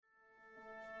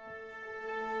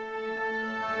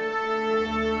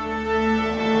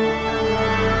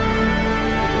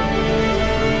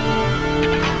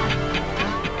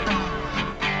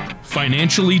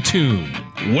financially tuned.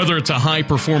 Whether it's a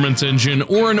high-performance engine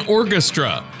or an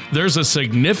orchestra, there's a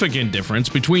significant difference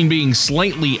between being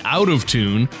slightly out of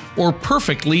tune or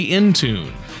perfectly in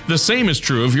tune. The same is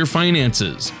true of your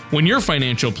finances. When your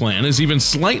financial plan is even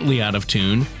slightly out of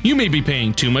tune, you may be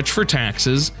paying too much for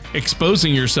taxes,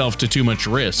 exposing yourself to too much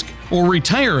risk, or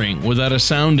retiring without a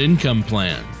sound income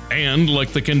plan. And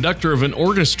like the conductor of an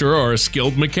orchestra or a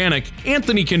skilled mechanic,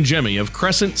 Anthony Congemi of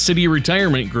Crescent City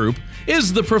Retirement Group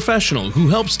is the professional who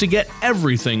helps to get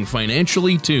everything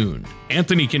financially tuned.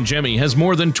 Anthony Congemi has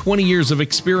more than 20 years of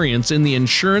experience in the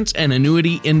insurance and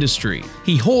annuity industry.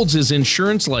 He holds his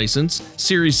insurance license,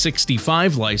 Series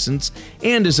 65 license,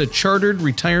 and is a chartered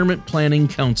retirement planning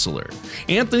counselor.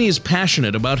 Anthony is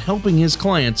passionate about helping his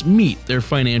clients meet their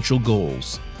financial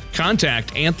goals.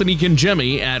 Contact Anthony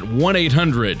Congemi at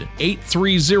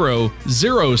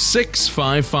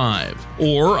 1-800-830-0655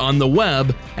 or on the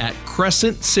web at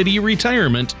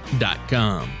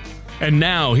crescentcityretirement.com. And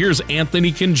now here's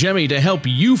Anthony Congemi to help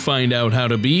you find out how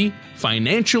to be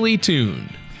financially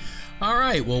tuned. All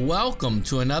right, well, welcome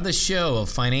to another show of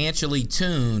Financially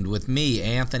Tuned with me,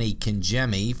 Anthony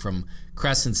Congemi from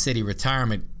Crescent City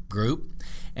Retirement Group,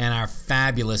 and our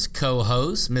fabulous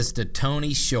co-host, Mr.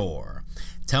 Tony Shore.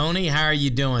 Tony, how are you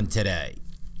doing today?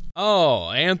 Oh,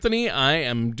 Anthony, I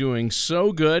am doing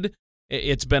so good.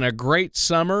 It's been a great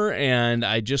summer, and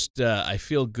I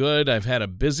feel good. I've had a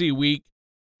busy week,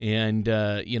 and,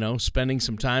 spending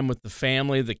some time with the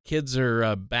family. The kids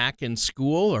are back in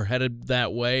school or headed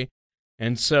that way.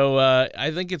 And so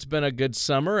I think it's been a good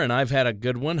summer, and I've had a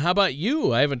good one. How about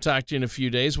you? I haven't talked to you in a few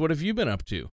days. What have you been up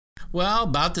to? Well,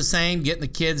 about the same, getting the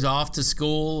kids off to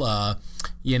school,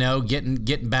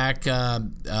 getting back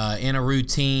in a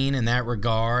routine in that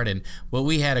regard. And well,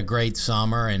 we had a great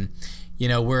summer, and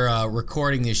we're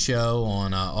recording this show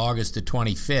on August the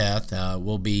 25th.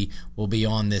 We'll be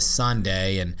on this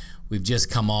Sunday, and we've just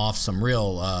come off some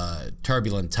real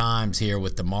turbulent times here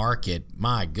with the market.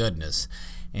 My goodness,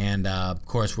 and of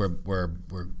course we're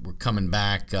coming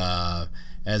back.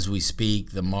 As we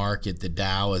speak, the market, the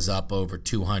Dow is up over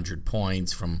 200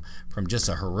 points from just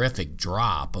a horrific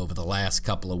drop over the last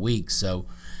couple of weeks. So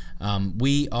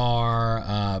we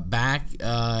are back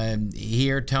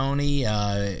here, Tony,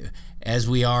 as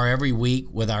we are every week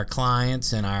with our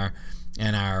clients and our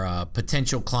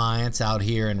potential clients out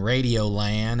here in Radio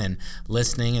Land and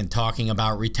listening and talking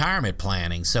about retirement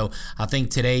planning. So I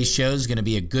think today's show is going to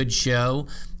be a good show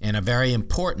and a very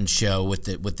important show with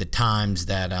the times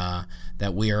that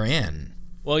we are in.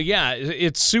 Well, yeah,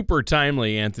 it's super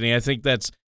timely, Anthony. I think that's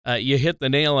you hit the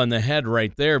nail on the head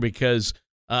right there because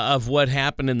of what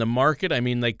happened in the market. I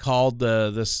mean, they called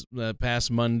this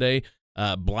past Monday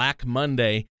Black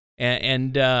Monday.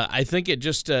 And I think it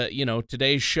just,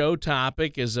 today's show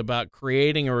topic is about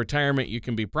creating a retirement you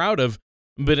can be proud of.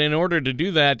 But in order to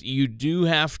do that, you do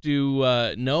have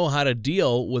to know how to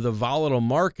deal with a volatile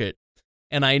market.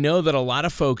 And I know that a lot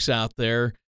of folks out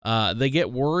there, they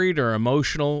get worried or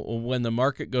emotional when the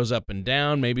market goes up and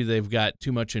down. Maybe they've got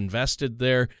too much invested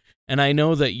there. And I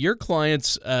know that your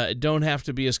clients don't have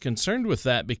to be as concerned with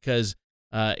that because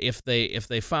if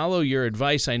they follow your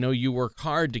advice, I know you work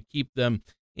hard to keep them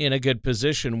in a good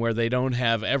position where they don't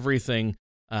have everything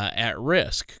at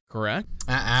risk, correct?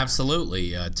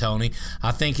 Absolutely, Tony.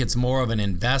 I think it's more of an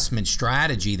investment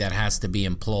strategy that has to be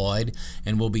employed,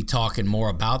 and we'll be talking more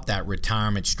about that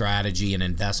retirement strategy and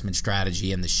investment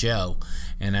strategy in the show.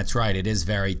 And that's right, it is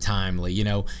very timely.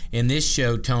 In this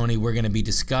show, Tony, we're going to be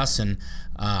discussing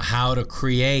how to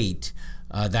create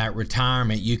that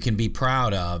retirement you can be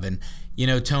proud of. And,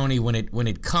 Tony, when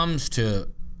it comes to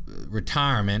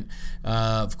retirement,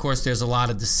 of course, there's a lot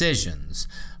of decisions,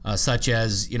 such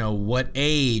as, what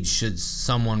age should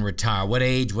someone retire? What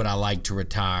age would I like to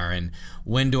retire? And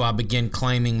when do I begin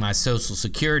claiming my Social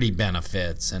Security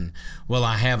benefits? And will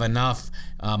I have enough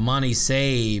money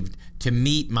saved to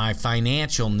meet my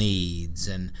financial needs?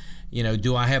 And,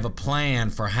 do I have a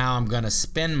plan for how I'm going to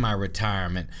spend my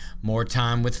retirement? More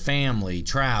time with family,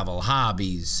 travel,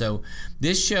 hobbies. So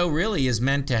this show really is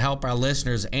meant to help our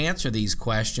listeners answer these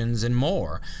questions and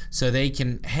more so they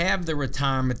can have the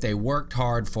retirement they worked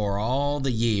hard for all the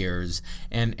years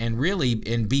and really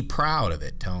be proud of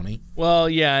it, Tony. Well,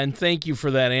 yeah, and thank you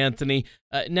for that, Anthony.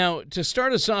 Now, to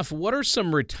start us off, what are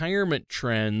some retirement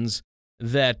trends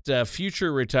that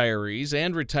future retirees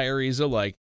and retirees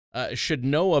alike should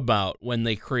know about when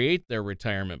they create their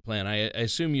retirement plan? I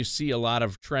assume you see a lot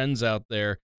of trends out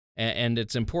there, and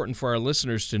it's important for our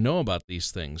listeners to know about these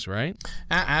things, right?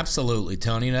 Absolutely,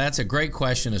 Tony. Now, that's a great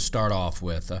question to start off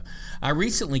with. I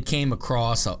recently came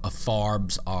across a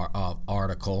Forbes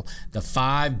article, the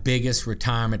 5 biggest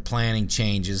retirement planning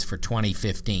changes for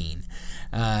 2015.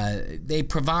 They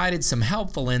provided some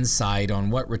helpful insight on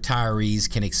what retirees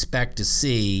can expect to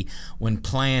see when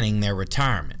planning their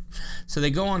retirement. So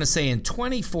they go on to say in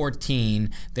 2014,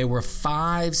 there were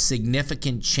 5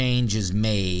 significant changes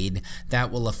made that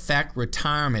will affect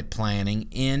retirement planning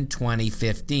in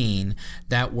 2015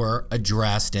 that were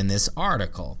addressed in this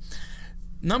article.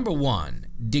 Number 1,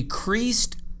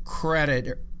 decreased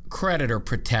creditor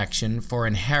protection for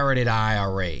inherited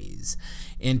IRAs.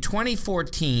 In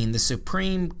 2014, the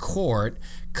Supreme Court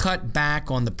cut back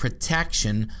on the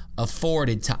protection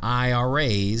afforded to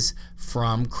IRAs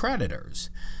from creditors.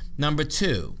 Number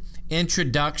 2,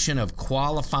 introduction of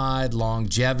qualified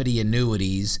longevity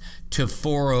annuities to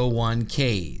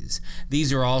 401ks.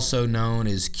 These are also known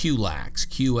as QLACs,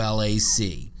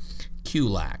 QLAC.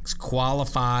 QLACs,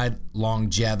 qualified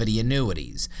longevity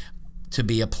annuities, to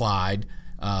be applied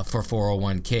for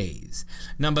 401ks.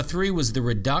 Number 3 was the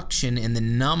reduction in the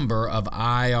number of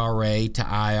IRA to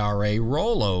IRA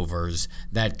rollovers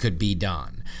that could be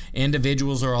done.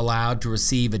 Individuals are allowed to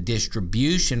receive a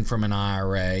distribution from an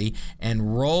IRA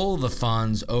and roll the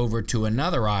funds over to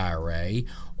another IRA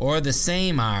or the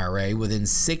same IRA within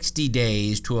 60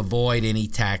 days to avoid any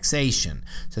taxation.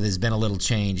 So there's been a little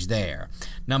change there.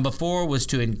 Number 4 was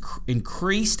to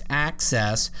increased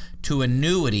access to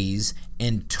annuities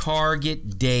in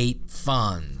target date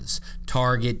funds.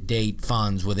 Target date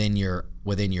funds within your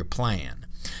plan.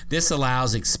 This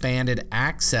allows expanded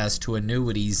access to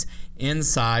annuities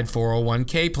inside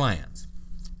 401k plans.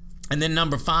 And then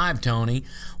number 5, Tony,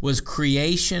 was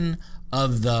creation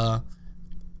of the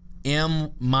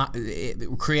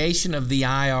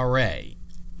IRA.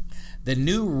 The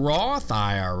new Roth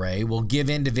IRA will give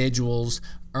individuals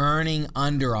earning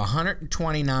under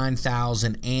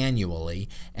 $129,000 annually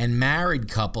and married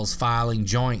couples filing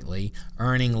jointly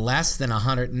earning less than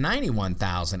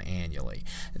 $191,000 annually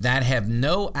that have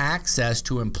no access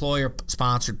to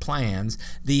employer-sponsored plans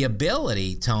the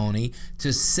ability, Tony,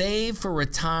 to save for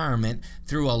retirement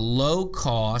through a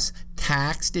low-cost,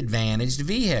 tax-advantaged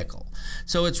vehicle.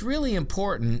 So it's really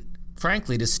important,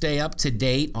 frankly, to stay up to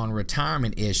date on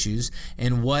retirement issues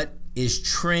and what is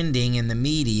trending in the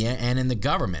media and in the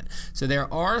government. So there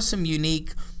are some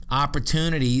unique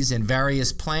opportunities and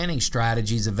various planning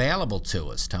strategies available to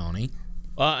us, Tony.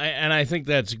 And I think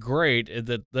that's great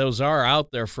that those are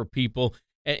out there for people.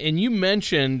 And you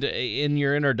mentioned in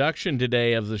your introduction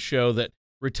today of the show that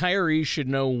retirees should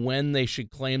know when they should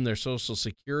claim their Social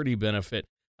Security benefit.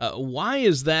 Why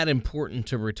is that important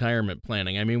to retirement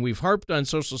planning? I mean, we've harped on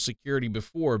Social Security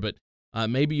before, but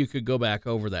maybe you could go back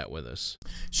over that with us.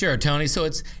 Sure, Tony. So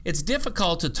it's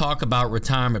difficult to talk about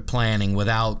retirement planning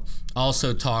without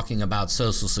also talking about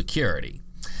Social Security.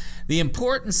 The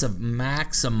importance of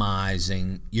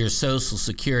maximizing your Social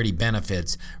Security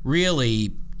benefits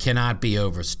really cannot be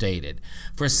overstated.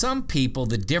 For some people,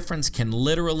 the difference can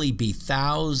literally be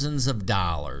thousands of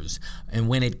dollars. And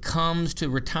when it comes to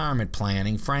retirement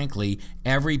planning, frankly,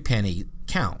 every penny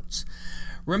counts.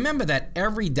 Remember that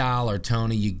every dollar,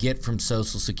 Tony, you get from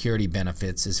Social Security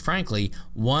benefits is, frankly,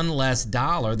 one less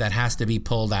dollar that has to be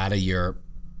pulled out of your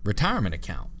retirement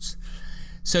accounts.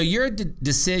 So your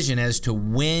decision as to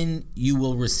when you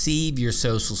will receive your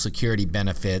Social Security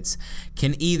benefits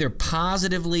can either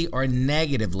positively or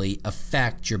negatively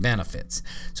affect your benefits.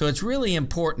 So it's really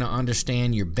important to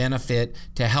understand your benefit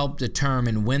to help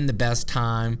determine when the best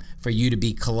time for you to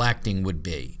be collecting would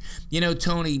be. You know,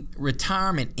 Tony,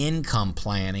 retirement income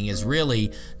planning is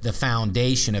really the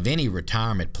foundation of any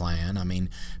retirement plan. I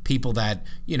mean, people that,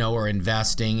 are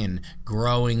investing and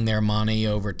growing their money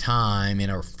over time in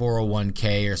a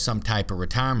 401k or some type of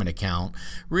retirement account,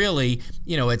 really,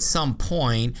 at some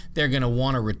point, they're going to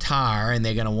want to retire and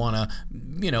they're going to want to,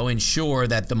 ensure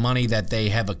that the money that they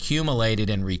have accumulated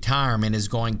in retirement is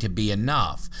going to be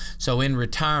enough. So in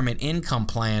retirement income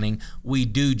planning, we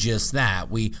do just that.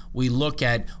 We look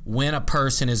at when a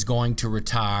person is going to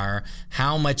retire,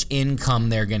 how much income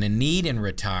they're going to need in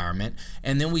retirement,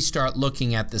 and then we start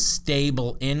looking at the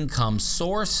stable income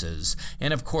sources.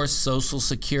 And of course, Social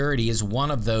Security is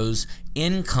one of those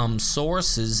income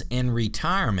sources in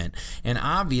retirement. And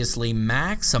obviously,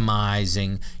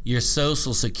 maximizing your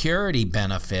Social Security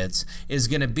benefits is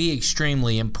going to be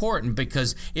extremely important,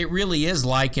 because it really is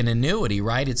like an annuity,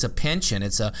 right? It's a pension.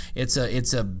 It's a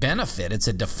benefit. It's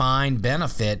a defined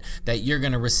benefit that you're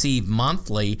going to receive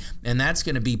monthly, and that's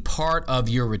going to be part of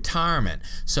your retirement.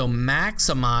 So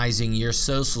maximizing your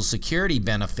Social Security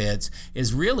benefits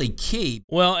is really key.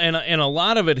 Well, and a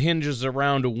lot of it hinges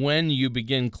around when you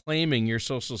begin claiming your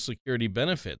Social Security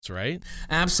benefits, right?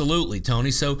 Absolutely,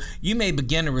 Tony. So you may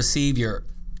begin to receive your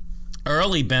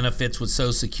early benefits with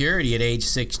Social Security at age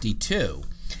 62.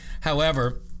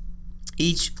 However,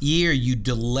 each year you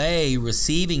delay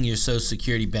receiving your Social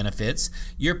Security benefits,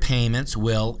 your payments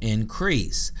will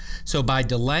increase. So by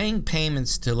delaying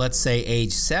payments to, let's say,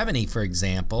 age 70, for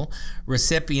example,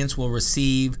 recipients will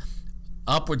receive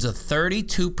upwards of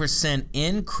 32%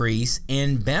 increase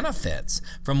in benefits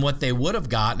from what they would have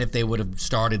gotten if they would have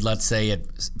started, let's say, at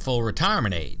full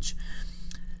retirement age.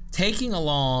 Taking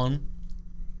along,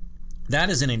 that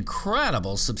is an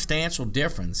incredible, substantial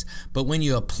difference. But when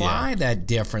you apply that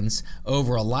difference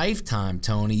over a lifetime,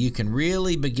 Tony, you can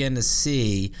really begin to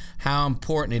see how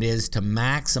important it is to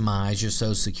maximize your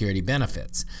Social Security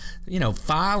benefits.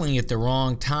 Filing at the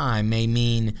wrong time may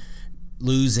mean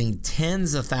losing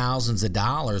tens of thousands of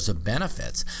dollars of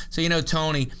benefits. So,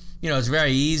 Tony, it's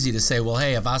very easy to say, well,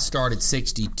 hey, if I start at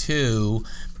 62,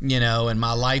 and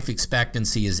my life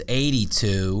expectancy is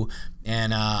 82,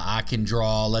 and I can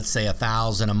draw, let's say,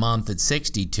 $1,000 a month at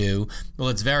 62. Well,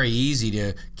 it's very easy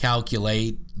to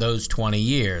calculate those 20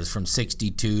 years from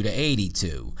 62 to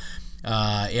 82.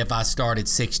 If I start at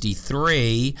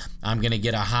 63, I'm going to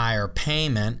get a higher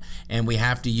payment, and we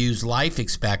have to use life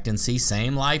expectancy,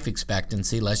 same life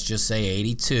expectancy, let's just say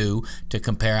 82, to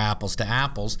compare apples to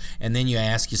apples. And then you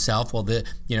ask yourself, well,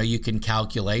 you can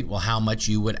calculate, well, how much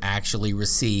you would actually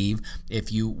receive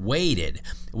if you waited.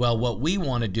 Well, what we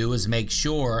want to do is make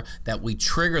sure that we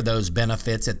trigger those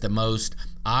benefits at the most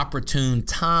opportune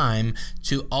time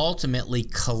to ultimately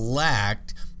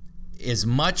collect as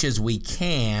much as we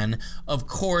can, of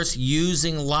course,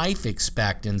 using life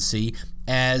expectancy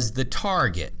as the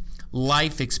target.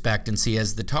 Life expectancy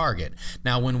as the target.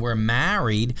 Now, when we're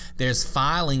married, there's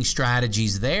filing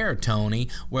strategies there, Tony,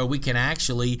 where we can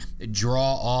actually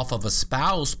draw off of a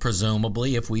spouse,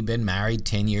 presumably, if we've been married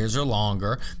 10 years or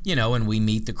longer, and we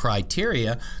meet the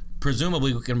criteria.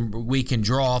 Presumably, we can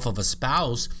draw off of a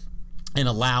spouse and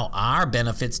allow our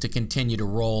benefits to continue to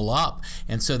roll up.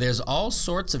 And so there's all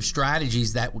sorts of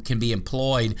strategies that can be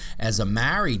employed as a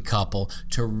married couple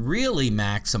to really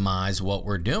maximize what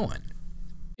we're doing.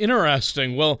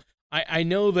 Interesting. Well, I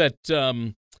know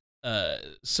that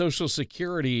Social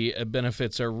Security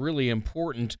benefits are really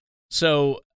important.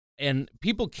 So, and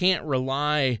people can't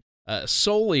rely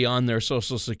solely on their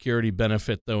Social Security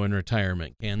benefit, though, in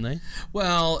retirement, can they?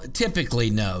 Well, typically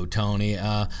no, Tony.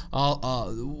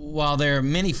 While there are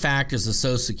many factors of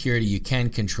Social Security you can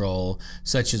control,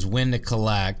 such as when to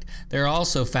collect, there are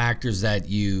also factors that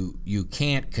you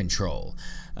can't control.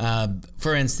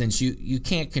 For instance, you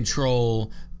can't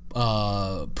control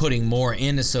putting more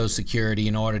into Social Security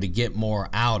in order to get more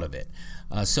out of it.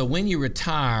 So when you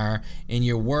retire and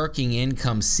your working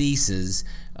income ceases,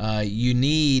 you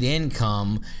need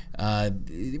income.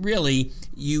 Really,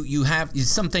 you have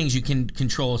some things you can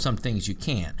control, some things you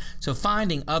can't. So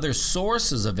finding other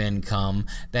sources of income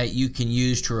that you can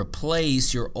use to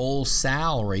replace your old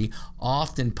salary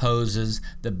often poses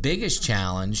the biggest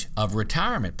challenge of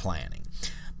retirement planning.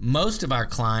 Most of our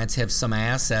clients have some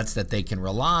assets that they can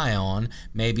rely on,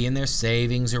 maybe in their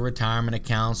savings or retirement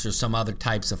accounts or some other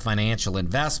types of financial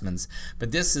investments,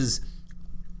 but this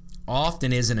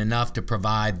often isn't enough to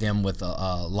provide them with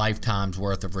a lifetime's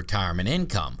worth of retirement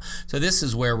income. So this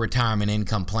is where retirement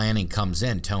income planning comes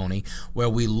in, Tony, where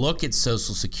we look at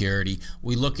Social Security,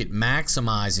 we look at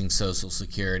maximizing Social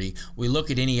Security, we look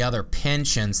at any other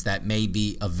pensions that may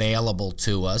be available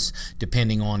to us,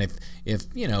 depending on if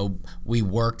we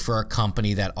worked for a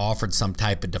company that offered some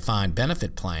type of defined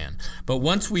benefit plan. But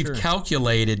once we've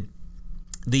calculated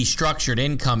the structured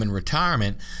income in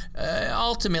retirement,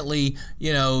 ultimately,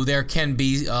 there can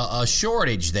be a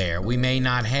shortage there. We may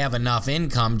not have enough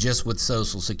income just with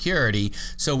Social Security,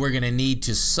 so we're going to need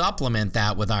to supplement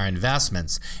that with our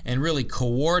investments and really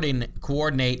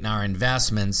coordinate our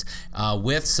investments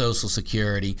with Social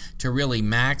Security to really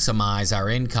maximize our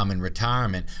income in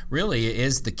retirement really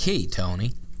is the key,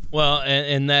 Tony. Well,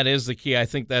 and that is the key. I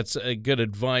think that's a good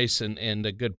advice and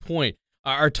a good point.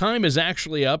 Our time is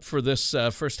actually up for this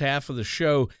first half of the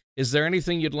show. Is there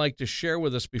anything you'd like to share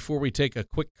with us before we take a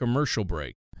quick commercial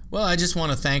break? Well, I just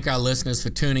want to thank our listeners for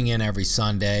tuning in every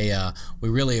Sunday. We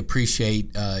really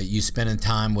appreciate you spending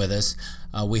time with us.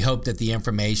 We hope that the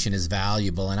information is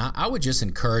valuable, and I would just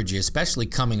encourage you, especially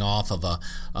coming off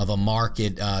of a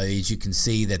market, as you can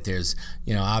see that there's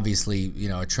obviously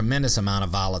a tremendous amount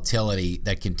of volatility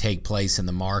that can take place in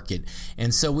the market,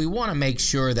 and so we want to make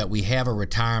sure that we have a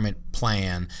retirement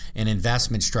plan, an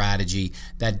investment strategy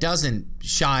that doesn't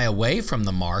shy away from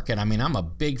the market. I mean, I'm a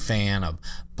big fan of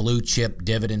blue chip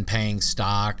dividend paying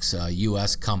stocks,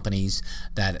 U.S. companies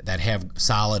that have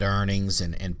solid earnings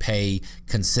and pay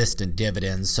consistent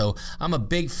dividends. So I'm a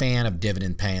big fan of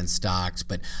dividend paying stocks,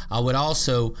 but I would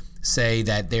also say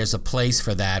that there's a place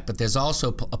for that, but there's also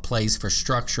a place for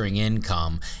structuring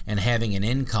income and having an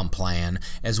income plan,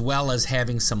 as well as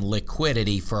having some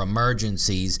liquidity for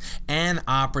emergencies and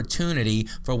opportunity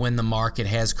for when the market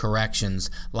has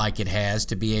corrections like it has,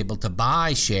 to be able to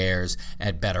buy shares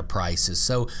at better prices.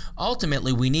 So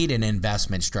ultimately, we need an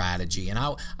investment strategy, and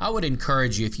I would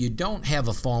encourage you, if you don't have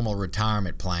a formal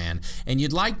retirement plan and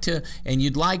you'd like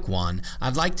one,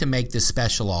 I'd like to make this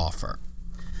special offer.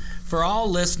 For all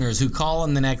listeners who call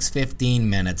in the next 15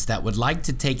 minutes that would like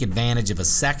to take advantage of a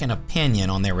second opinion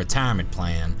on their retirement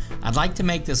plan, I'd like to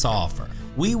make this offer.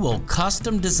 We will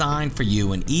custom design for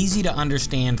you an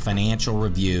easy-to-understand financial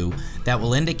review that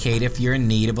will indicate if you're in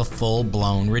need of a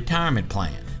full-blown retirement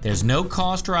plan. There's no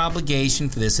cost or obligation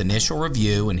for this initial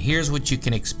review, and here's what you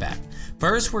can expect.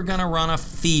 First, we're going to run a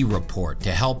fee report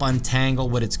to help untangle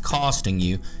what it's costing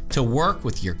you to work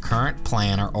with your current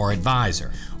planner or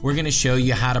advisor. We're going to show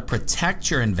you how to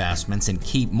protect your investments and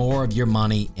keep more of your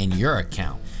money in your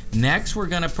account. Next, we're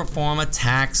going to perform a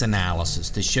tax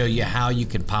analysis to show you how you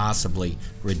can possibly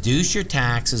reduce your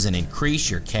taxes and increase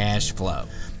your cash flow.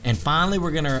 And finally,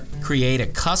 we're going to create a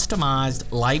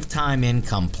customized lifetime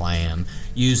income plan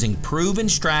using proven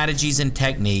strategies and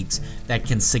techniques that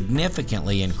can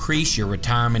significantly increase your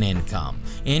retirement income.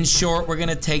 In short, we're going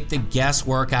to take the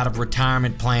guesswork out of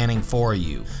retirement planning for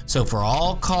you. So for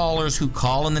all callers who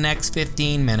call in the next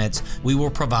 15 minutes, we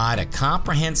will provide a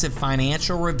comprehensive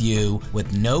financial review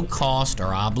with no cost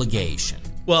or obligation.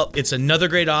 Well, it's another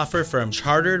great offer from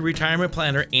Chartered Retirement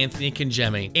Planner Anthony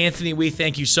Congemi. Anthony, we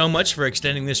thank you so much for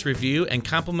extending this review and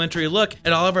complimentary look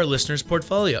at all of our listeners'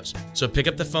 portfolios. So pick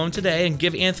up the phone today and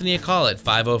give Anthony a call at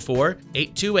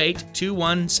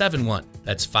 504-828-2171.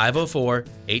 That's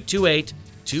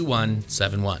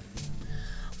 504-828-2171.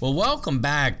 Well, welcome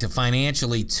back to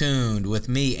Financially Tuned with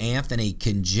me, Anthony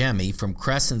Congemi from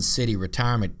Crescent City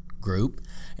Retirement Group,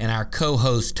 and our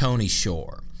co-host, Tony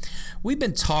Shore. We've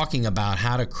been talking about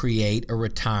how to create a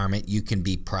retirement you can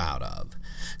be proud of.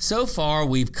 So far,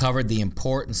 we've covered the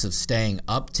importance of staying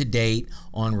up to date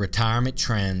on retirement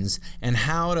trends and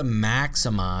how to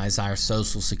maximize our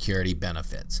Social Security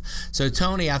benefits. So,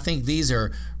 Tony, I think these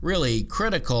are really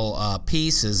critical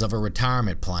pieces of a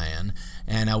retirement plan.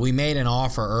 And we made an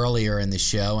offer earlier in the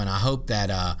show, and I hope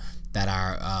that our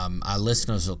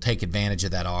listeners will take advantage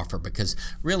of that offer, because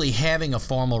really having a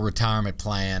formal retirement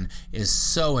plan is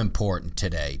so important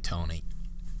today, Tony.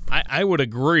 I would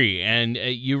agree, and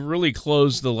you really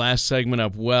closed the last segment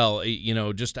up well,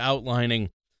 just outlining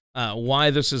why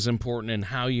this is important and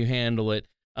how you handle it.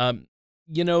 I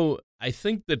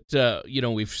think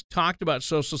that, we've talked about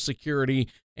Social Security,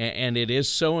 and it is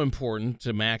so important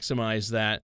to maximize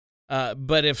that.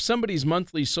 But if somebody's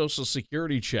monthly Social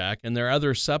Security check and their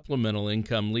other supplemental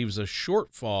income leaves a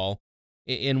shortfall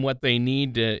in what they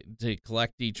need to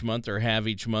collect each month or have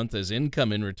each month as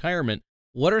income in retirement,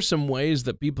 what are some ways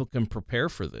that people can prepare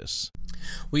for this?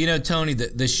 Well, Tony,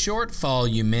 the shortfall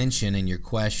you mentioned in your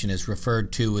question is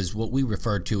referred to as what we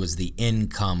refer to as the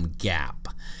income gap.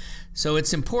 So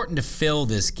it's important to fill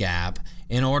this gap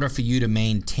in order for you to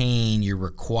maintain your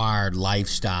required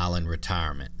lifestyle in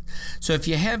retirement. So if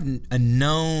you have a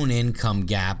known income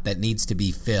gap that needs to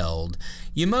be filled,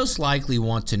 you most likely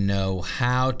want to know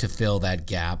how to fill that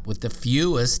gap with the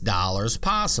fewest dollars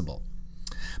possible.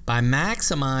 By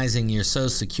maximizing your Social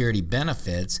Security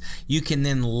benefits, you can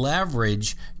then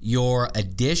leverage your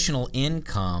additional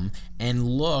income and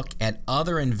look at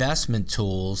other investment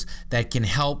tools that can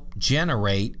help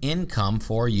generate income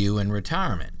for you in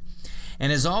retirement.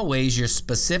 And as always, your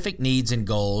specific needs and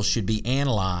goals should be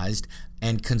analyzed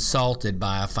and consulted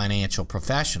by a financial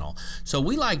professional. So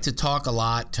we like to talk a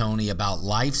lot, Tony, about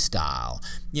lifestyle.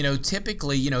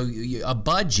 Typically, a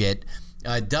budget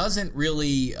doesn't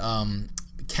really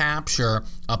capture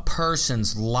a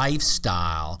person's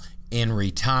lifestyle in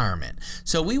retirement.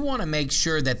 So we want to make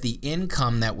sure that the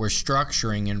income that we're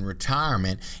structuring in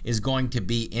retirement is going to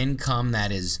be income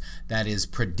that is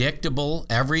predictable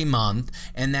every month,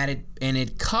 and that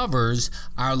it covers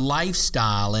our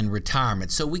lifestyle in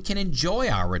retirement so we can enjoy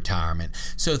our retirement.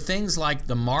 So things like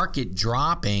the market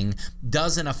dropping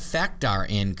doesn't affect our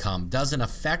income, doesn't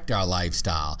affect our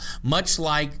lifestyle. Much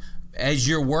like as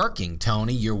you're working,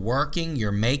 Tony,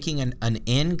 you're making an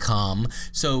income.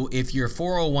 So if your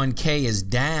 401k is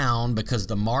down because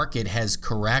the market has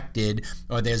corrected,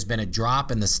 or there's been a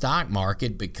drop in the stock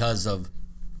market because of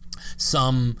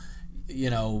some,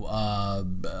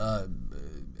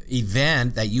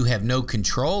 event that you have no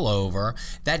control over,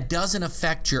 that doesn't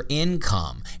affect your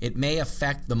income. It may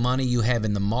affect the money you have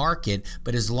in the market,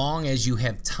 but as long as you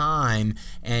have time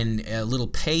and a little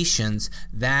patience,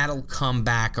 that'll come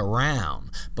back around.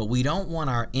 But we don't want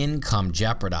our income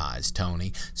jeopardized,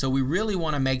 Tony. So we really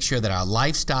want to make sure that our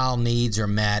lifestyle needs are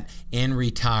met in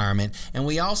retirement, and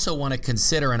we also want to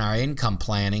consider in our income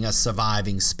planning a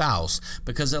surviving spouse,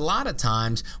 because a lot of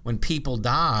times when people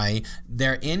die,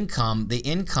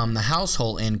 the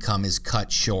household income is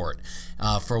cut short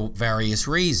for various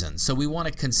reasons. So we want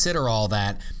to consider all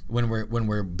that when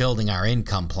we're building our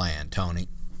income plan, Tony.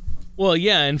 Well,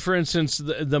 yeah, and for instance,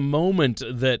 the moment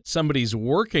that somebody's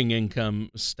working income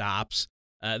stops,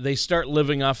 they start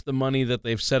living off the money that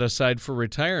they've set aside for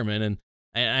retirement.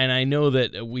 And I know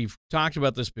that we've talked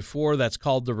about this before. That's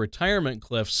called the retirement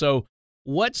cliff. So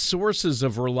what sources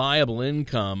of reliable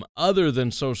income other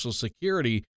than Social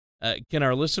Security can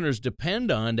our listeners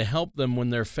depend on to help them when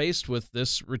they're faced with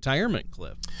this retirement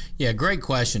cliff? Yeah, great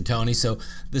question, Tony. So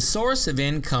the source of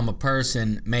income a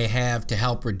person may have to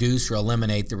help reduce or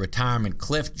eliminate the retirement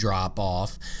cliff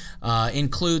drop-off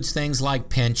includes things like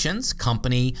pensions,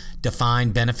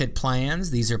 company-defined benefit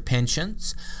plans. These are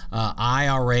pensions.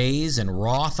 IRAs and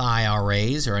Roth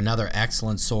IRAs are another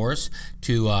excellent source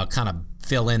to kind of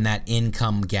fill in that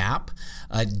income gap.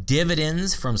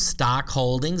 Dividends from stock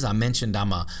holdings. I mentioned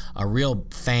I'm a real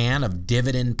fan of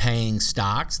dividend-paying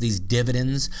stocks. These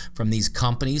dividends from these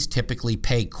companies typically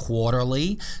pay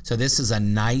quarterly, so this is a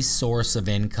nice source of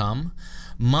income.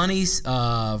 Monies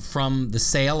from the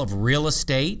sale of real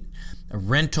estate,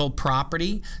 rental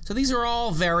property. So these are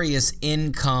all various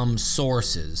income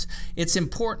sources. It's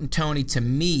important, Tony, to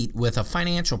meet with a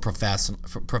financial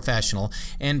professional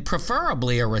and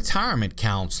preferably a retirement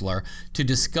counselor to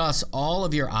discuss all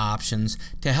of your options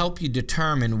to help you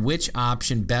determine which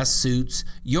option best suits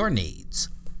your needs.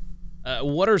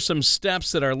 What are some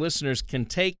steps that our listeners can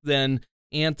take then,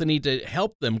 Anthony, to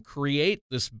help them create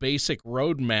this basic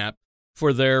roadmap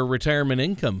for their retirement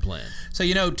income plan?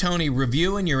 So, Tony,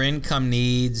 reviewing your income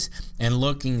needs and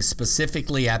looking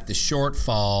specifically at the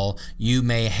shortfall you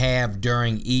may have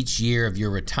during each year of your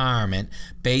retirement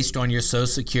based on your Social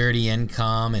Security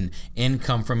income and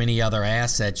income from any other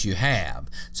assets you have.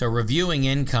 So reviewing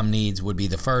income needs would be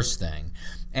the first thing.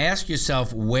 Ask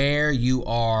yourself where you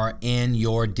are in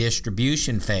your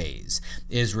distribution phase.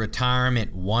 Is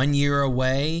retirement 1 year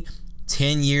away?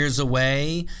 10 years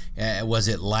away? Was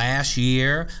it last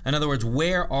year? In other words,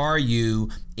 where are you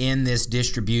in this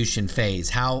distribution phase?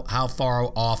 How far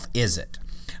off is it?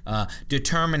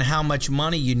 Determine how much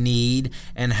money you need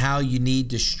and how you need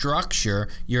to structure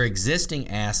your existing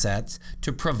assets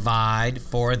to provide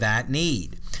for that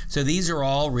need. So these are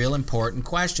all real important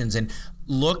questions. And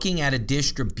looking at a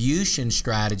distribution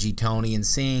strategy, Tony, and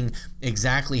seeing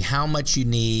exactly how much you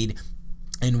need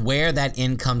and where that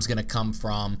income's going to come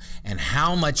from and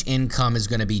how much income is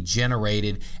going to be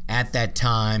generated at that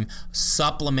time,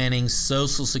 supplementing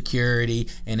Social Security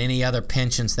and any other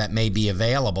pensions that may be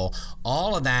available.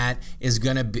 All of that is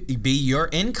going to be your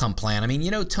income plan. I mean,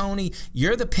 Tony,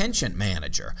 you're the pension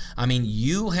manager. I mean,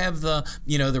 you have the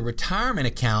retirement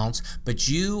accounts, but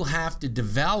you have to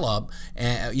develop,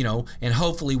 and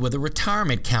hopefully with a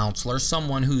retirement counselor,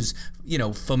 someone who's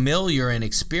familiar and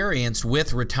experienced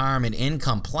with retirement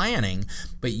income planning,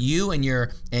 but you and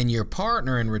your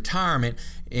partner in retirement,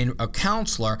 in a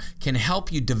counselor, can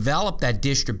help you develop that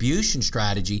distribution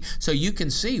strategy so you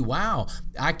can see, wow,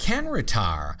 I can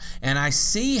retire, and I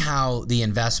see how the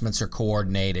investments are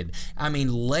coordinated. I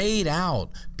mean, laid out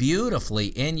beautifully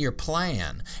in your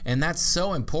plan, and that's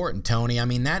so important, Tony. I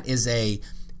mean, that is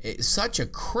such a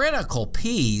critical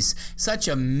piece, such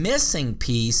a missing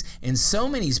piece in so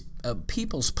many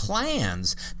people's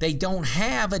plans. They don't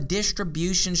have a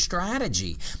distribution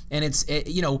strategy. And it's,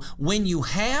 when you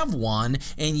have one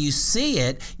and you see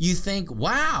it, you think,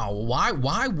 wow,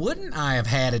 why wouldn't I have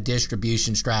had a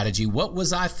distribution strategy? What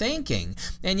was I thinking?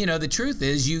 And, the truth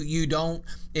is you don't,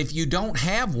 if you don't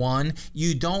have one,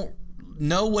 you don't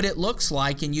know what it looks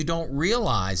like and you don't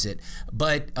realize it.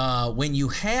 But when you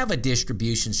have a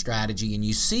distribution strategy and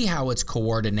you see how it's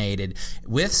coordinated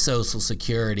with Social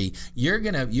Security, you're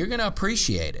gonna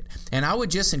appreciate it. And I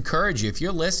would just encourage you, if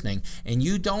you're listening and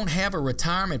you don't have a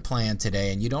retirement plan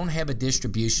today and you don't have a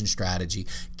distribution strategy,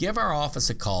 give our office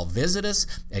a call. Visit us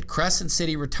at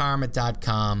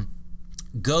crescentcityretirement.com.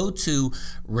 Go to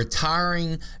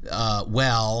Retiring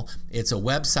Well. It's a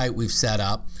website we've set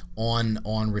up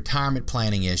on retirement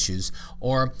planning issues,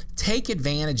 or take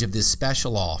advantage of this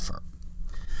special offer.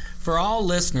 For all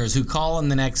listeners who call in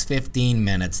the next 15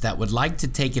 minutes that would like to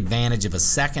take advantage of a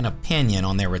second opinion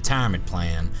on their retirement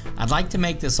plan, I'd like to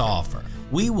make this offer.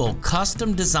 We will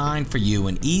custom design for you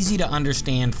an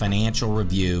easy-to-understand financial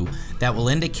review that will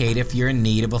indicate if you're in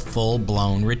need of a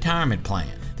full-blown retirement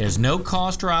plan. There's no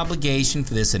cost or obligation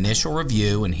for this initial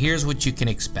review, and here's what you can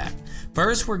expect.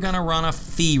 First, we're going to run a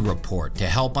fee report to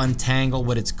help untangle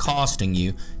what it's costing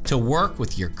you to work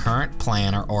with your current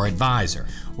planner or advisor.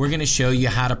 We're going to show you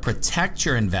how to protect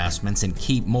your investments and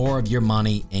keep more of your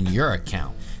money in your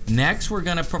account. Next, we're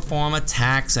going to perform a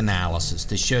tax analysis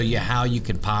to show you how you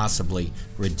can possibly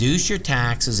reduce your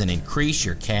taxes and increase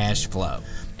your cash flow.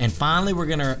 And finally, we're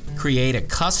going to create a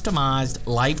customized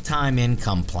lifetime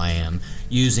income plan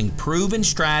using proven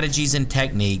strategies and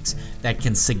techniques that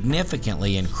can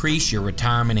significantly increase your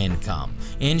retirement income.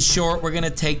 In short, we're going to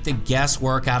take the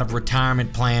guesswork out of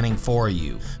retirement planning for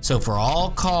you. So for all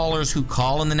callers who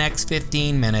call in the next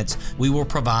 15 minutes, we will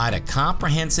provide a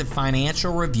comprehensive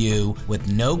financial review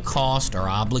with no cost or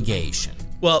obligation.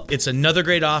 Well, it's another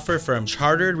great offer from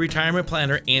Chartered Retirement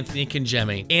Planner Anthony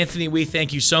Congemi. Anthony, we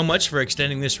thank you so much for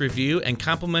extending this review and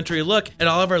complimentary look at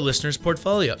all of our listeners'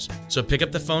 portfolios. So pick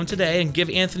up the phone today and give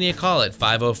Anthony a call at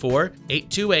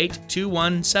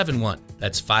 504-828-2171.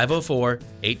 That's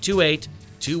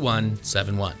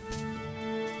 504-828-2171.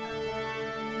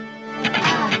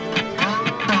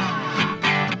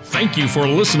 Thank you for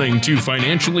listening to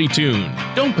Financially Tuned.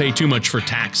 Don't pay too much for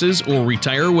taxes or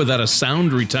retire without a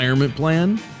sound retirement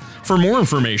plan. For more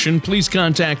information, please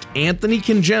contact Anthony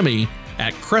Congemi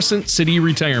at Crescent City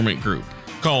Retirement Group.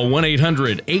 Call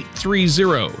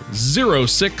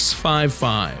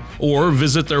 1-800-830-0655 or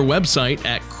visit their website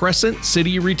at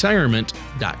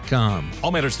crescentcityretirement.com.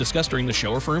 All matters discussed during the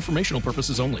show are for informational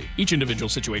purposes only. Each individual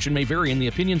situation may vary and the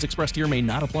opinions expressed here may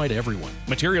not apply to everyone.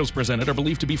 Materials presented are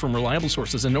believed to be from reliable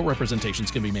sources and no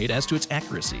representations can be made as to its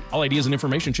accuracy. All ideas and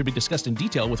information should be discussed in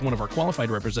detail with one of our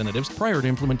qualified representatives prior to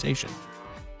implementation.